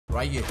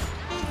Right here.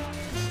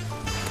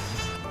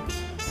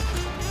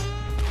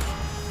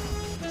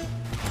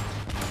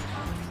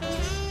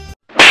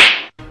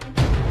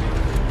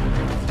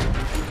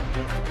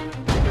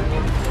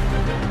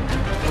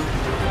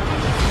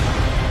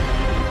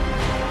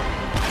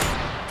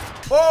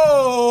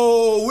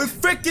 Oh, we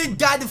freaking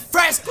got the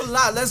first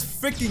collab. Let's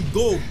freaking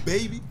go,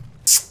 baby.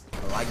 I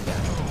like that.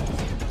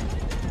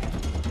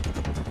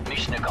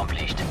 Mission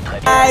accomplished.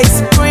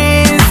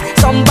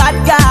 HICEPRINCE, some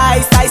bad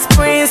guys,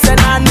 HICEPRINCE,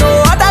 and I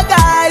know other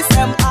guys,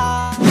 them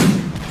are.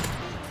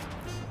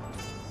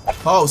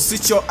 Oh,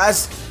 sit your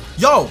ass.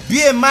 Yo,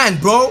 be a man,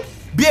 bro.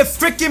 Be a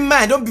freaking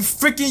man. Don't be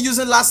freaking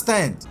using last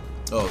stand.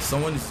 Oh,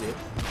 someone is here.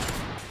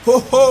 Ho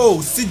ho,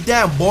 sit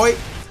down, boy.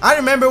 I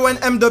remember when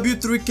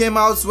MW3 came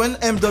out. When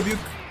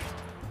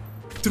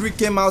MW3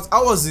 came out,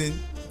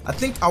 I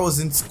think I was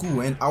in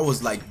school, and I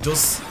was like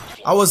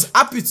I was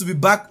happy to be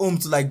back home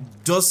to like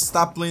just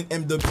start playing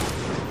MW.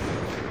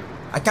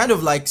 I kind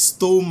of like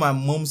stole my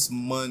mom's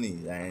money,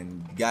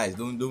 and guys,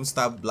 don't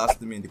start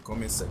blasting me in the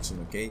comment section,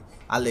 okay?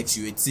 Alex,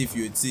 you a thief,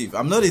 you a thief.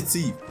 I'm not a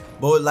thief,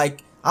 but like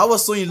I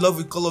was so in love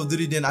with Call of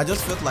Duty, then I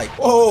just felt like,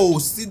 oh,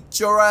 sit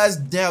your ass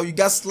down. You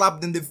got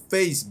slapped in the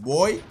face,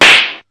 boy.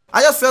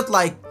 I just felt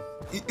like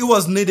it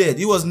was needed.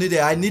 It was needed.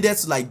 I needed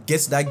to like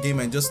get that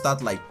game and just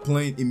start like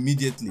playing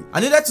immediately.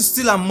 I needed to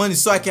steal her money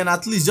so I can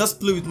at least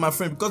just play with my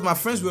friend, because my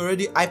friends were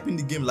already hyping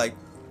the game like,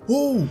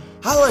 oh,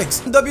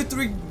 Alex,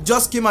 W3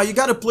 just came out. You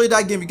gotta play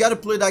that game. You gotta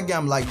play that game.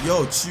 I'm like,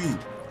 yo, chill.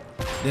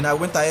 Then I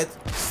went ahead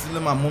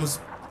stealing my mom's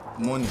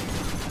money.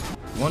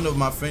 One of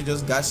my friends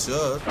just got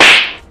shot.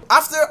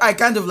 After I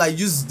kind of like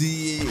used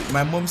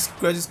my mom's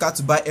credit card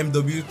to buy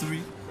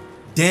MW3,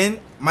 then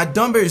my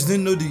dumbbells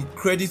didn't know the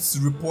credits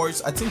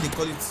reports. I think they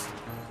call it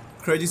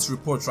credits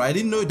report, right? I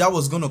didn't know that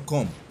was gonna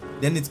come.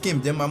 Then it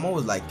came. Then my mom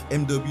was like,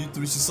 MW3.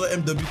 She saw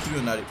MW3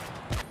 on that.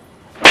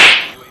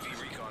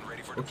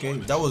 Okay,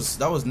 that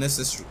was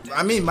necessary.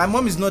 I mean, my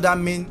mom is not that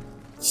mean.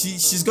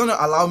 She's gonna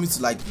allow me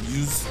to like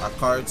use a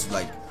card to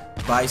like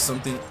buy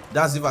something.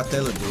 That's if I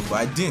tell her, bro.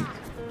 But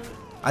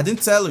I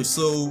didn't tell her,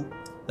 so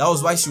that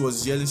was why she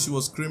was yelling. She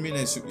was screaming,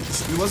 and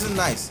it wasn't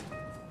nice.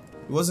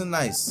 It wasn't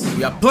nice.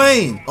 We are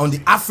playing on the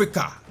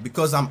Africa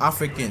because I'm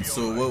African.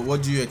 So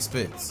what do you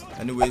expect?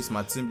 Anyways,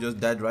 my team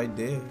just died right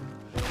there,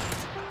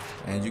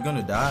 and you're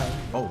gonna die.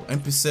 Oh,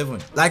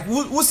 MP7. Like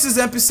who sees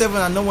MP7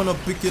 and no one will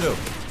pick it up?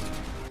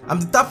 I'm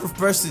the type of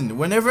person,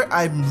 whenever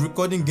I'm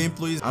recording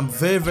gameplays, I'm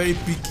very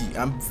picky.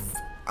 I'm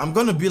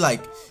gonna be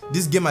like,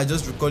 this game I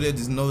just recorded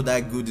is not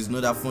that good, it's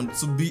not that fun.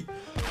 To be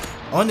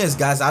honest,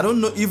 guys, I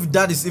don't know if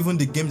that is even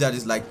the game that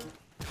is like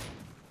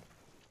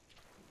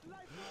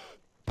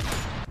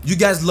you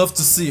guys love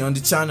to see on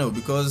the channel,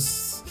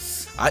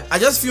 because I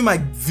just feel my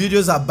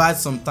videos are bad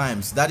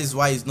sometimes. That is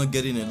why it's not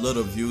getting a lot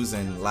of views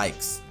and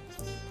likes.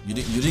 You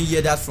didn't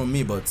hear that from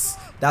me, but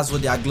that's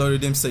what the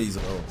algorithm says.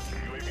 Oh,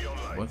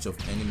 bunch of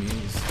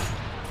enemies.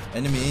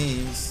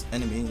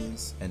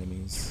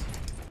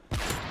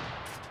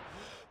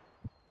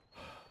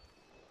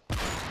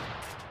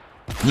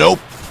 Nope.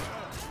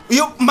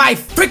 You, my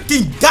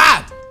freaking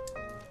god!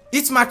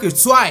 It's marker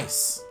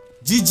twice.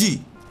 GG.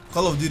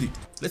 Call of Duty.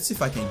 Let's see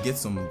if I can get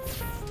some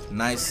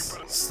nice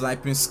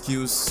sniping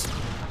skills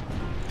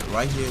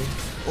right here.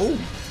 Oh,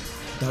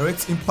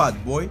 direct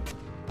impact, boy.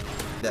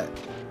 That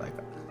like.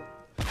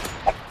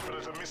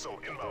 There's a missile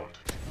inbound.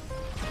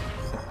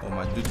 Oh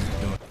my dude,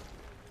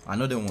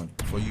 another one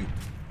for you.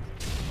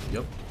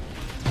 Yep.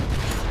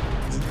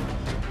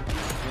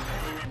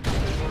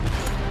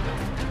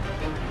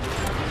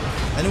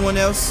 Anyone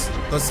else?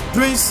 Because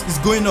Prince is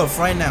going off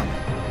right now.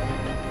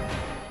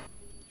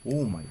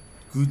 Oh my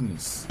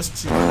goodness.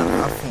 Just chill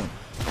and have fun.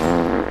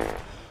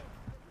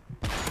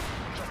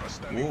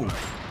 Whoa.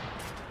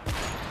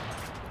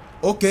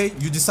 Okay,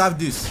 you deserve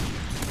this.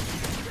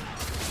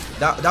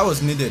 That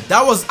was needed.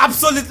 That was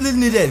absolutely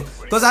needed.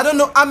 Because I don't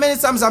know how many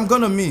times I'm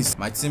gonna miss.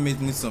 My teammate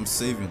needs some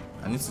saving.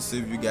 I need to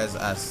save you guys'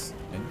 ass.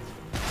 Okay?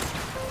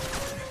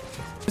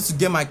 I need to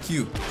get my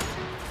kill.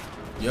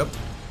 Yep.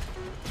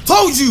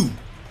 Told you!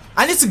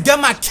 I need to get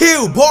my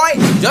kill, boy!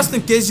 Just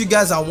in case you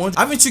guys are wondering,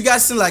 haven't you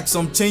guys seen like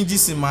some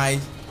changes in my...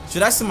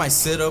 Should I see my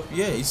setup?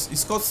 Yeah,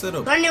 it's called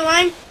setup.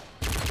 21.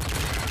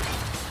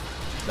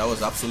 That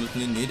was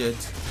absolutely needed.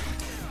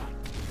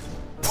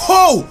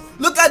 Oh!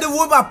 Look at the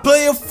way my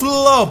player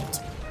flopped!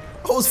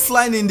 I was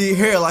flying in the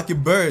air like a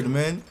bird,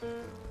 man.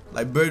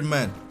 Like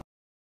Birdman.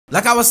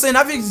 Like I was saying,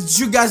 haven't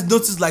you guys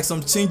noticed like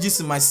some changes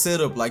in my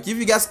setup? Like if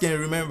you guys can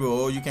remember,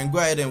 or you can go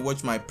ahead and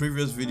watch my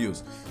previous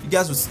videos, you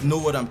guys will know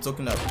what I'm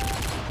talking about.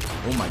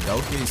 Oh my god,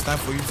 okay, it's time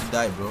for you to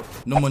die, bro.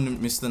 No more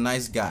Mr.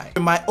 Nice Guy.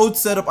 In my old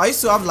setup, I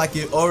used to have like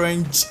an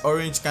orange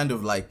kind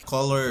of like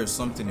color or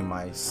something in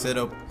my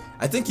setup.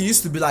 I think it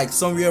used to be like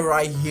somewhere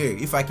right here,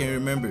 if I can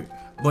remember.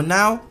 But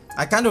now,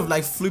 I kind of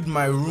like flipped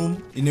my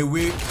room in a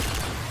way.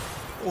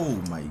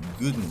 Oh my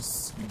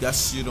goodness, you got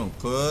shit on,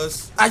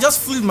 cuz I just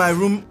flipped my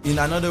room in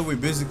another way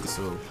basically.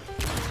 So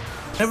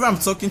Whenever I'm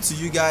talking to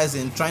you guys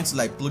and trying to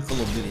like play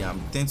Call of Duty,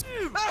 I'm tense.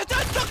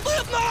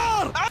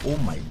 Oh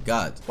my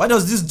god. Why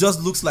does this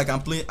just looks like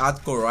I'm playing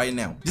hardcore right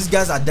now? These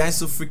guys are dying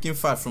so freaking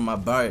fast from my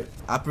barret.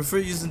 I prefer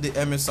using the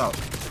MSR.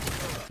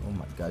 Oh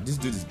my god, this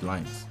dude is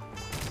blind.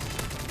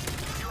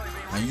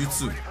 And you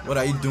too. What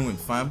are you doing,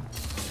 fam?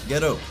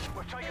 Get up.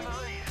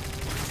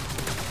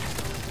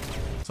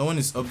 Someone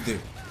is up there.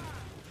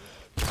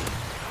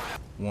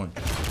 1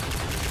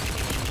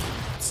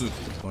 2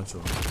 bunch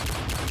of.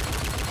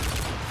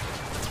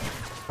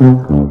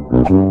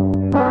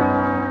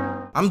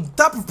 I'm the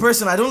type of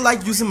person, I don't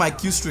like using my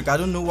Q streak. I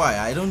don't know why.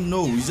 I don't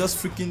know. It's just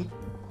freaking,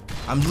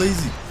 I'm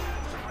lazy.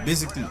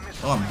 Basically.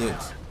 Oh, I'm dead.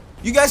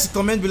 You guys should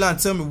comment below and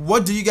tell me,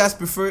 what do you guys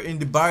prefer in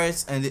the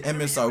Barretts and the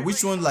MSR?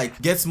 Which one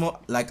like gets more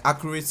like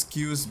accurate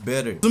kills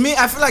better? To me,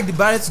 I feel like the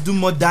Barretts do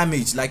more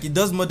damage. Like it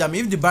does more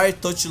damage. If the Barrett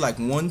touch you like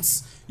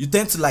once, you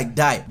tend to like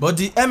die. But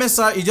the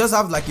MSR, it just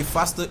have like a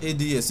faster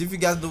ADS. If you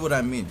guys know what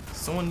I mean.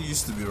 Someone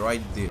used to be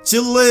right there,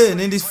 chilling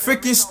in this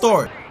freaking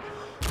store.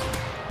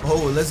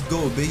 Oh, let's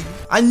go, baby.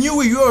 I knew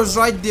it was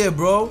right there,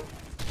 bro.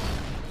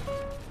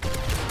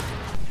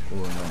 Oh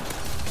no.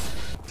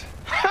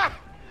 Ha!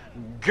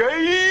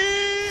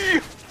 Gay!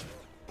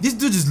 This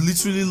dude is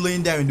literally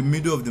laying down in the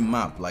middle of the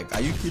map. Like,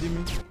 are you kidding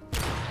me?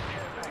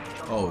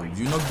 Oh,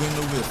 you're not going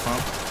nowhere,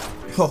 fam.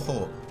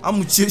 Oh, I'm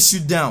gonna chase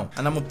you down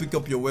and I'm gonna pick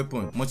up your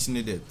weapon. Much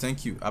needed.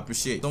 Thank you. I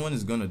appreciate it. Someone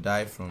is gonna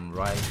die from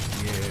right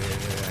here.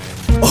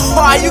 Oh,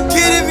 are you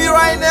kidding me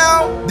right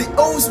now? The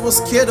host was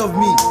scared of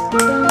me.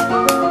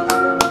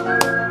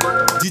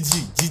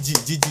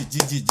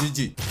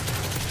 GG.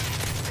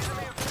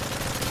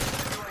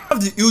 One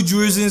of the huge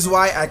reasons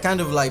why I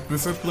kind of like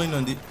prefer playing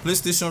on the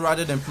PlayStation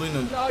rather than playing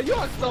on. No, you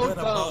are so dumb.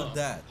 About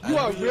that. You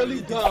are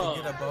really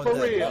dumb. For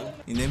real.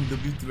 In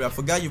MW3, I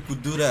forgot you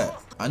could do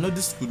that. I know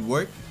this could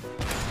work.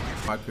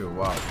 Okay,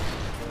 wow.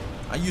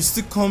 Are you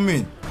still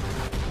coming?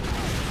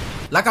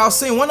 Like I was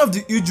saying, one of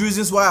the huge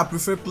reasons why I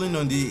prefer playing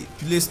on the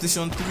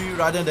PlayStation 3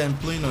 rather than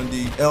playing on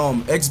the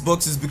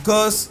Xbox is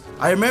because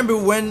I remember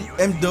when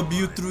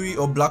MW3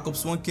 or Black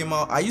Ops 1 came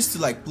out, I used to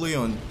like play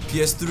on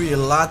PS3 a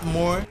lot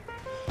more.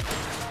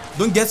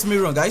 Don't get me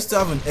wrong, I used to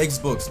have an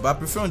Xbox, but I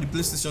prefer on the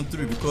PlayStation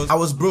 3 because I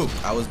was broke.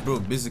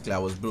 Basically I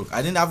was broke.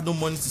 I didn't have no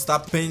money to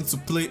start paying to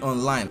play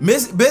online.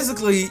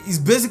 Basically, it's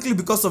basically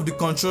because of the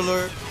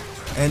controller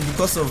and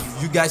because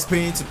of you guys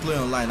paying to play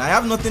online. I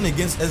have nothing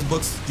against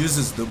Xbox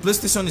users though.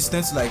 PlayStation is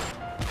tends to like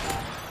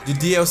the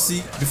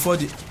DLC before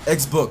the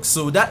Xbox,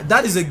 so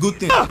that is a good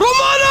thing.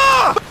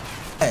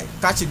 Hey,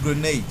 catch a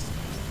grenade.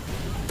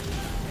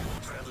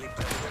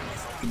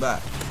 Goodbye.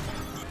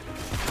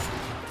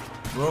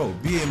 Bro,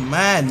 be a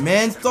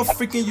man. Stop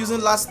freaking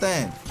using last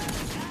stand.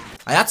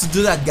 I had to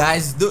do that,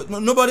 guys.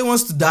 Nobody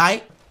wants to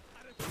die.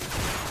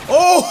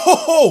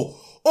 Oh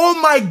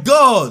my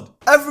god.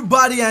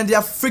 Everybody and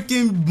their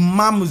freaking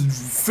mom was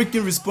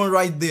freaking respawn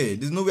right there.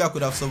 There's no way I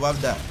could have survived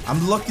that.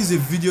 I'm lucky it's a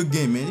video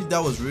game, man. If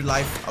that was real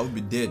life, I would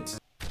be dead.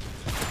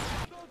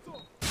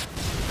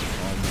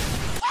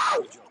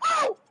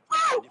 Oh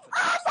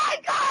my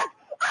god!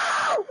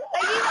 Oh!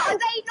 Are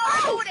they not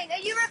recording? Are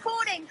you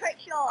recording,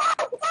 Crickshaw?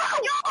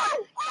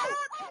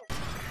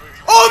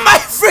 Oh my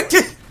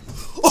freaking!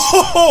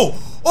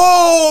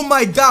 Oh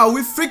my god,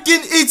 we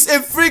freaking it's a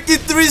freaking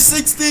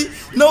 360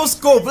 no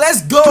scope.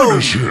 Let's go.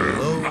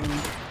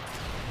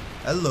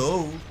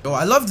 Hello. Yo,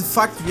 I love the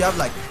fact we have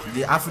like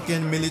the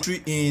African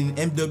military in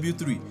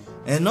MW3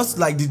 and not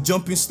like the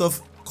jumping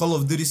stuff Call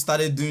of Duty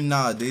started doing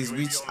nowadays,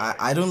 which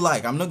I don't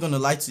like. I'm not gonna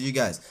lie to you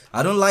guys.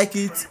 I don't like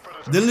it.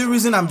 The only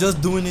reason I'm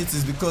just doing it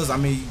is because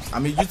I'm a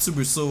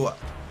YouTuber, so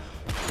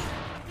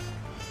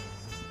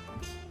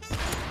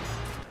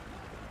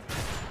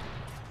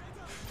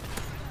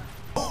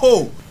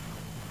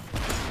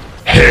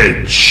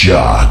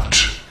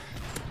Headshot.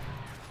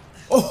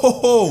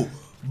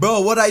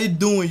 Bro, what are you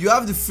doing? You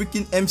have the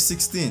freaking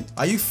M16.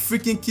 Are you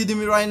freaking kidding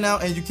me right now?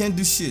 And you can't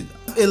do shit.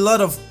 A lot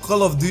of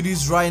Call of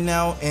Duties right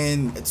now,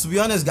 and to be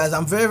honest, guys,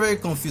 I'm very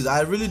confused.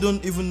 I really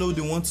don't even know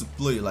they want to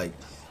play. Like,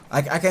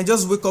 I can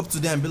just wake up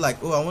today and be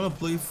like, oh, I want to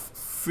play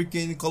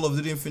freaking Call of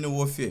Duty Infinite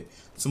Warfare.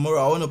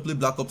 Tomorrow I want to play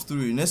Black Ops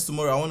 3. Next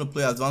tomorrow I want to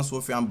play Advanced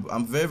Warfare.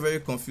 I'm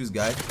very confused,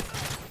 guys.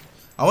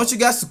 I want you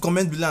guys to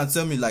comment below and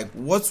tell me like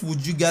what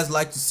would you guys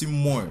like to see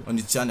more on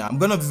the channel. I'm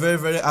gonna be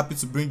very happy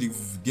to bring the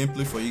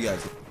gameplay for you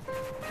guys.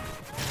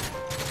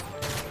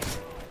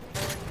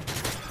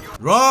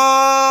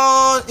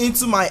 Run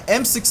into my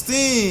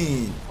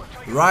M16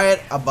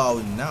 right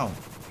about now.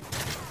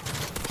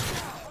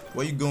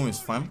 Where you going,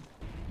 fam?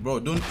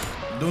 Bro, don't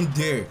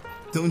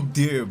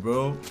dare,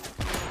 bro.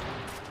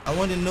 I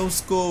want a no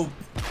scope.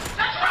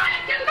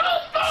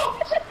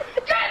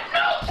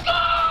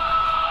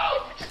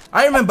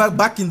 I remember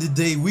back in the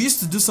day, we used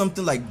to do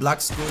something like black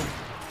scope,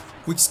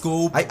 quick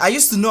scope. I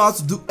used to know how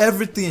to do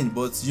everything,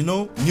 but you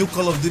know, new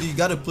Call of Duty, you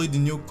gotta play the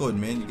new code,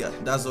 man.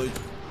 That's all you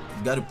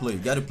gotta play. You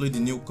gotta play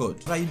the new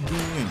code. What are you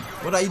doing?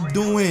 What are you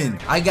doing?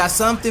 I got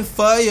something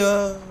for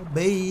you,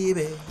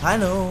 baby. I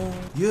know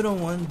you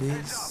don't want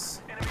this.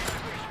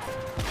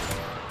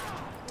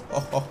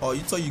 Oh,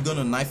 you thought you're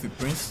gonna knife it,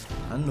 Prince?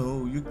 I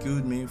know you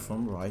killed me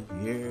from right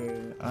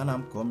here, and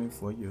I'm coming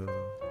for you.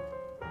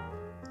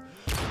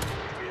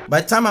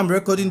 By the time I'm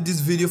recording this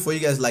video for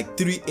you guys, like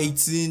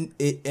 3:18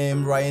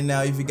 a.m. right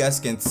now, if you guys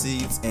can see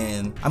it,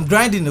 and I'm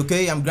grinding,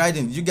 okay? I'm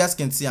grinding. You guys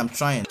can see I'm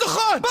trying.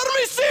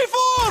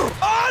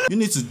 You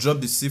need to drop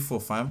the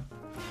C4, fam.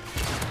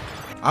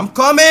 I'm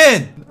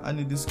coming. I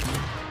need this kill.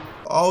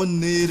 I'll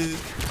need it.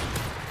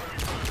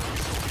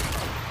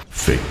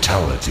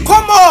 Fatality.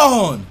 Come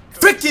on!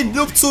 Freaking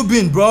noob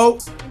tubing, bro.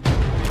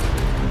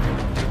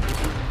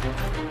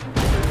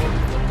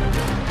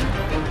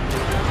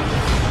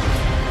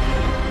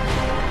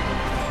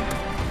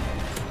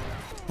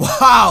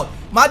 Wow,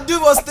 my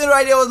dude was still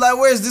right there. I was like,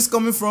 where is this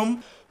coming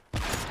from?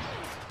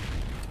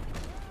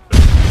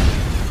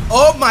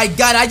 Oh my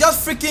god, I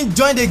just freaking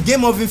joined a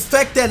game of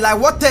infected. Like,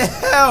 what the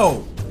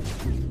hell?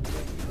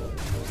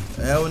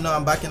 Hell no,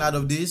 I'm backing out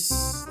of this.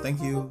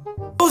 Thank you.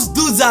 Those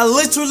dudes are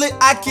literally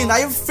hacking. Are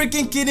you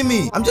freaking kidding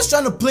me? I'm just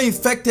trying to play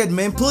infected,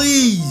 man.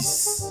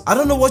 Please. I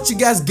don't know what you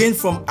guys gain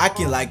from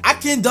hacking. Like,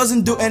 hacking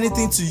doesn't do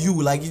anything to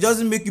you. Like, it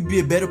doesn't make you be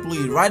a better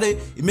player. Rather,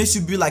 it makes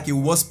you be like a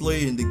worse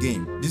player in the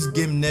game. This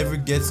game never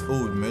gets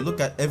old, man. Look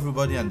at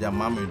everybody and their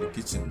mama in the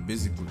kitchen,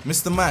 basically.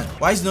 Mr. Man,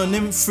 why is your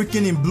name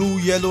freaking in blue,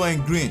 yellow,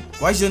 and green?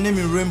 Why is your name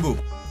in rainbow? You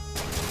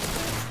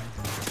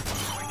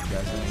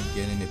guys aren't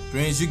getting a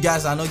prince. You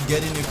guys are not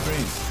getting a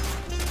prince.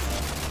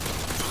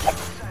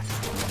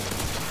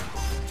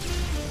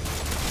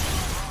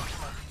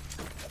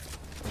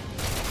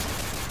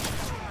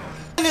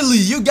 Finally,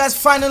 you guys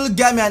finally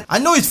got me. And I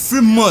know it's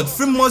free mod.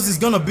 Free mod is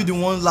gonna be the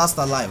one last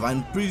alive.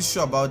 I'm pretty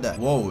sure about that.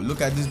 Whoa,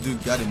 look at this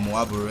dude got a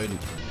Moab already.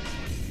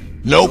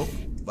 Nope.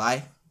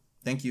 Bye.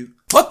 Thank you.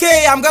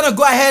 Okay, I'm gonna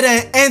go ahead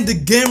and end the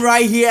game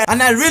right here,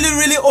 and I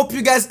really hope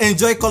you guys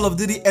enjoy Call of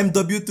Duty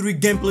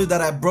MW3 gameplay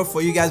that I brought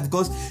for you guys,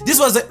 because this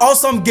was an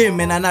awesome game,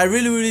 man, and I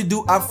really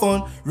do have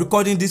fun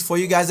recording this for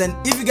you guys. And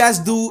if you guys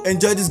do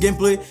enjoy this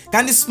gameplay,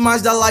 kindly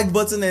smash that like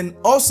button, and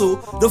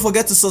also don't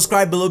forget to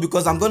subscribe below,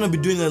 because I'm gonna be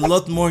doing a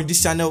lot more in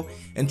this channel,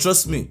 and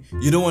trust me,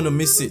 you don't want to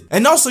miss it.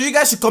 And also, you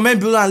guys should comment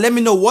below and let me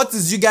know what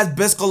is you guys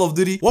best Call of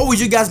Duty. What would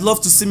you guys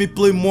love to see me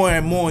play more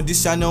and more on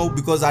this channel,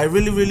 because I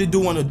really do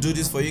want to do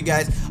this for you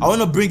guys. I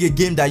want to bring a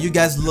game that you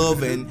guys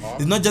love, and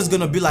it's not just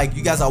gonna be like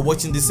you guys are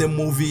watching the same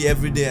movie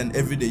every day and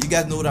every day. You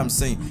guys know what I'm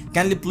saying.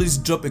 Kindly please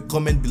drop a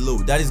comment below.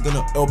 That is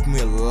gonna help me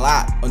a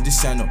lot on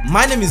this channel.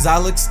 My name is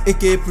Alex,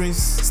 aka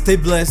Prince. Stay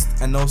blessed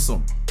and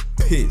awesome.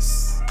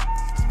 Peace.